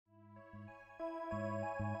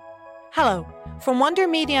Hello. From Wonder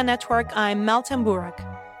Media Network, I'm Meltem Burak.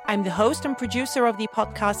 I'm the host and producer of the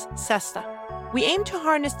podcast Sesta. We aim to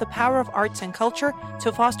harness the power of arts and culture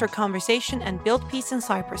to foster conversation and build peace in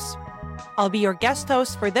Cyprus. I'll be your guest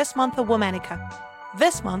host for this month of Womanica.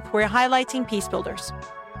 This month, we're highlighting Peacebuilders.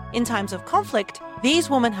 In times of conflict, these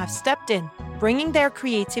women have stepped in, bringing their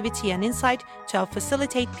creativity and insight to help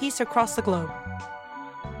facilitate peace across the globe.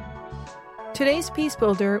 Today's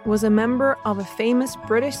Peacebuilder was a member of a famous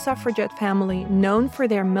British suffragette family known for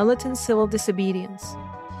their militant civil disobedience.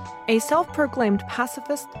 A self-proclaimed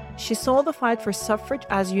pacifist, she saw the fight for suffrage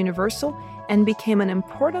as universal and became an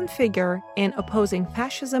important figure in opposing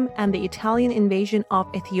fascism and the Italian invasion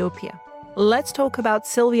of Ethiopia. Let's talk about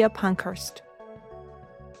Sylvia Pankhurst.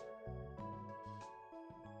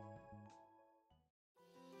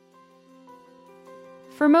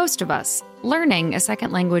 For most of us, learning a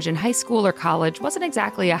second language in high school or college wasn't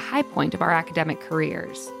exactly a high point of our academic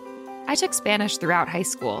careers. I took Spanish throughout high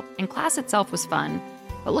school, and class itself was fun,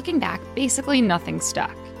 but looking back, basically nothing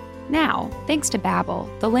stuck. Now, thanks to Babbel,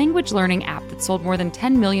 the language learning app that sold more than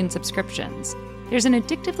 10 million subscriptions, there's an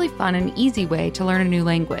addictively fun and easy way to learn a new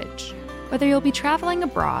language. Whether you'll be traveling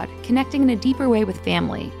abroad, connecting in a deeper way with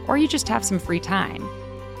family, or you just have some free time,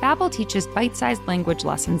 Babbel teaches bite-sized language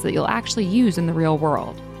lessons that you'll actually use in the real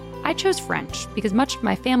world. I chose French because much of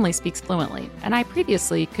my family speaks fluently, and I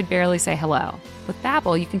previously could barely say hello. With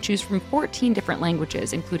Babbel, you can choose from 14 different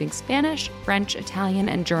languages, including Spanish, French, Italian,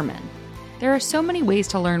 and German. There are so many ways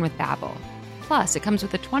to learn with Babbel. Plus, it comes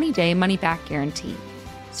with a 20-day money-back guarantee.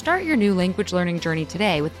 Start your new language learning journey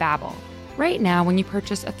today with Babbel. Right now, when you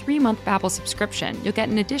purchase a 3-month Babbel subscription, you'll get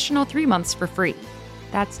an additional 3 months for free.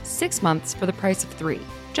 That's 6 months for the price of 3.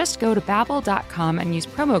 Just go to Babbel.com and use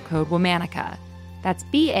promo code Womanica. That's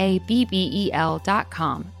Babbel.com,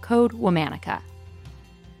 code Womanica.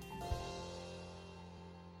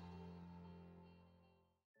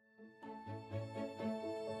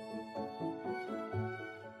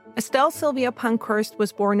 Estelle Sylvia Pankhurst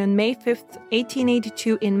was born on May 5,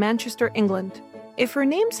 1882 in Manchester, England. If her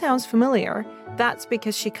name sounds familiar, that's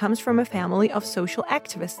because she comes from a family of social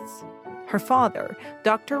activists. Her father,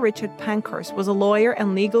 Dr. Richard Pankhurst, was a lawyer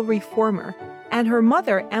and legal reformer, and her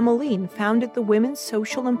mother, Emmeline, founded the Women's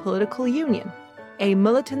Social and Political Union, a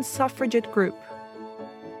militant suffragette group.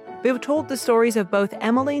 We've told the stories of both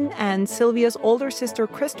Emmeline and Sylvia's older sister,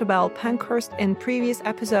 Christabel Pankhurst, in previous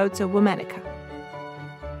episodes of Womanica.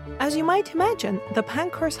 As you might imagine, the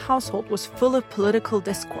Pankhurst household was full of political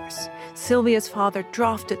discourse. Sylvia's father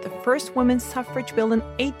drafted the first women's suffrage bill in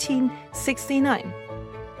 1869.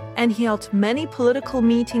 And he held many political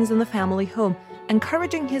meetings in the family home,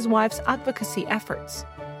 encouraging his wife's advocacy efforts.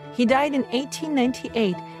 He died in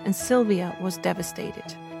 1898, and Sylvia was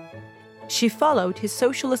devastated. She followed his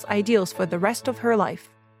socialist ideals for the rest of her life.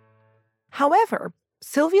 However,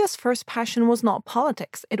 Sylvia's first passion was not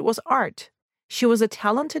politics, it was art. She was a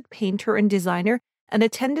talented painter and designer and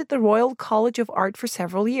attended the Royal College of Art for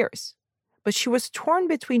several years. But she was torn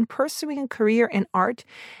between pursuing a career in art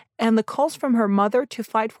and the calls from her mother to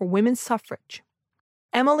fight for women's suffrage.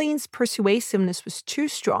 Emmeline's persuasiveness was too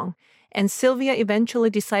strong, and Sylvia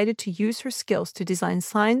eventually decided to use her skills to design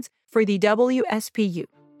signs for the WSPU.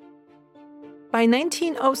 By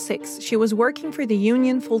 1906, she was working for the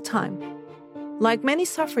union full-time. Like many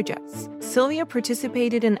suffragettes, Sylvia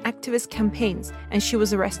participated in activist campaigns, and she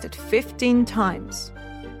was arrested 15 times.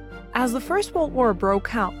 As the First World War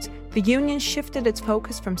broke out, the Union shifted its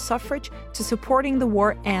focus from suffrage to supporting the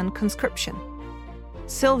war and conscription.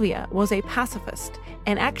 Sylvia was a pacifist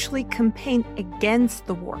and actually campaigned against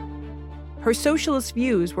the war. Her socialist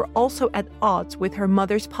views were also at odds with her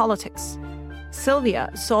mother's politics. Sylvia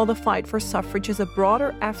saw the fight for suffrage as a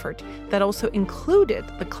broader effort that also included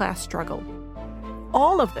the class struggle.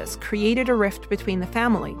 All of this created a rift between the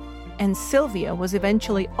family, and Sylvia was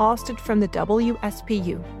eventually ousted from the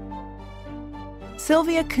WSPU.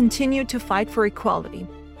 Sylvia continued to fight for equality.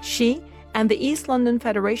 She and the East London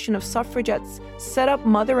Federation of Suffragettes set up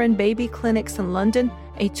mother and baby clinics in London,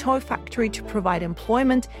 a toy factory to provide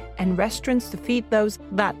employment, and restaurants to feed those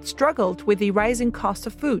that struggled with the rising cost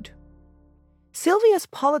of food. Sylvia's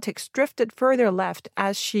politics drifted further left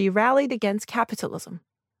as she rallied against capitalism.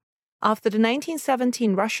 After the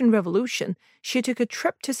 1917 Russian Revolution, she took a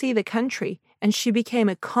trip to see the country, and she became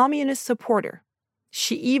a communist supporter.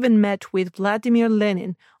 She even met with Vladimir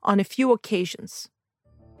Lenin on a few occasions.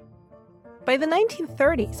 By the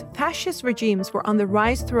 1930s, fascist regimes were on the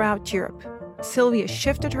rise throughout Europe. Sylvia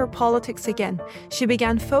shifted her politics again. She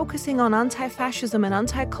began focusing on anti-fascism and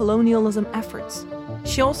anti-colonialism efforts.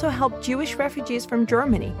 She also helped Jewish refugees from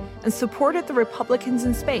Germany and supported the Republicans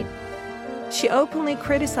in Spain. She openly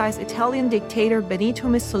criticized Italian dictator Benito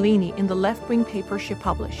Mussolini in the left-wing paper she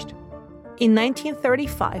published. In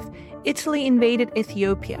 1935, Italy invaded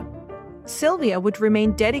Ethiopia. Sylvia would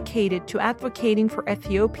remain dedicated to advocating for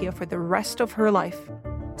Ethiopia for the rest of her life.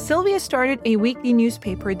 Sylvia started a weekly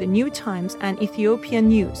newspaper, The New Times and Ethiopian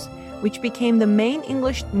News, which became the main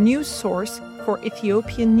English news source for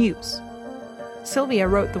Ethiopian news. Sylvia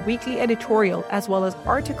wrote the weekly editorial as well as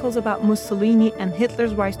articles about Mussolini and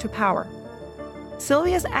Hitler's rise to power.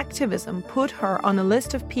 Sylvia's activism put her on a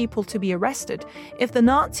list of people to be arrested if the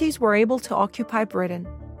Nazis were able to occupy Britain.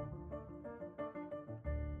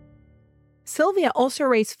 Sylvia also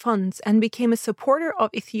raised funds and became a supporter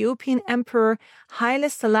of Ethiopian Emperor Haile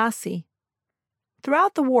Selassie.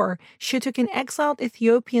 Throughout the war, she took in exiled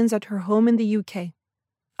Ethiopians at her home in the UK.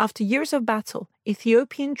 After years of battle,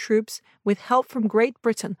 Ethiopian troops, with help from Great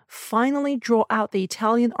Britain, finally drew out the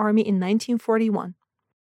Italian army in 1941.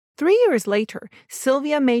 3 years later,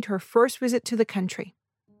 Sylvia made her first visit to the country.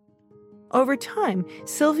 Over time,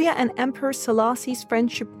 Sylvia and Emperor Selassie's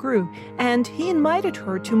friendship grew, and he invited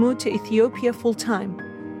her to move to Ethiopia full-time.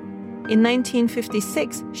 In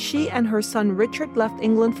 1956, she and her son Richard left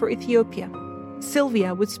England for Ethiopia.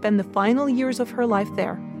 Sylvia would spend the final years of her life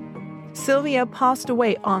there. Sylvia passed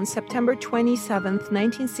away on September 27,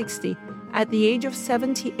 1960, at the age of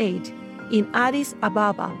 78, in Addis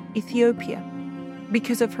Ababa, Ethiopia.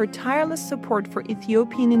 Because of her tireless support for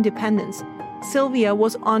Ethiopian independence, Sylvia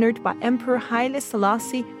was honored by Emperor Haile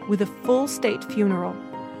Selassie with a full state funeral.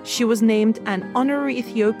 She was named an honorary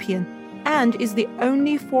Ethiopian and is the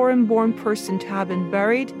only foreign-born person to have been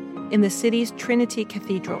buried in the city's Trinity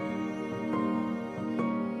Cathedral.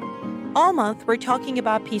 All month, we're talking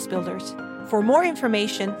about Peacebuilders. For more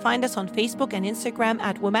information, find us on Facebook and Instagram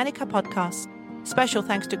at Womanica Podcast. Special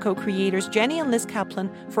thanks to co-creators Jenny and Liz Kaplan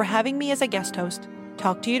for having me as a guest host.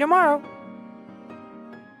 Talk to you tomorrow.